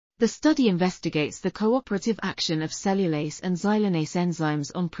The study investigates the cooperative action of cellulase and xylanase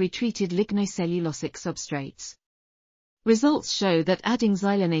enzymes on pretreated lignocellulosic substrates. Results show that adding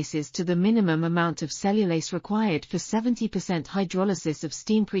xylanases to the minimum amount of cellulase required for 70% hydrolysis of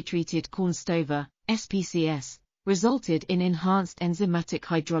steam pretreated corn stover, SPCS, resulted in enhanced enzymatic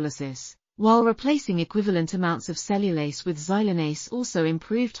hydrolysis, while replacing equivalent amounts of cellulase with xylanase also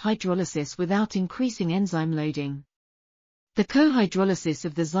improved hydrolysis without increasing enzyme loading. The co-hydrolysis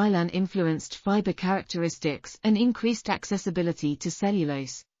of the xylan influenced fiber characteristics and increased accessibility to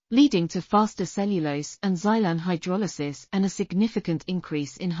cellulose, leading to faster cellulose and xylan hydrolysis and a significant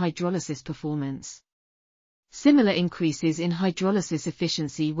increase in hydrolysis performance. Similar increases in hydrolysis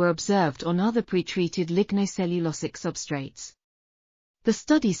efficiency were observed on other pretreated lignocellulosic substrates. The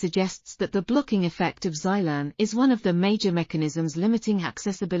study suggests that the blocking effect of xylan is one of the major mechanisms limiting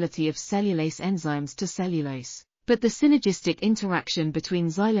accessibility of cellulase enzymes to cellulose. But the synergistic interaction between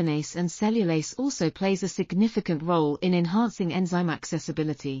xylanase and cellulase also plays a significant role in enhancing enzyme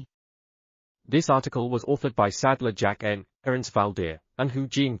accessibility. This article was authored by Sadler Jack N., Arantes Valdeir, and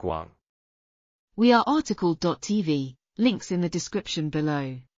Jinguang. We are RTCLTV, links in the description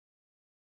below.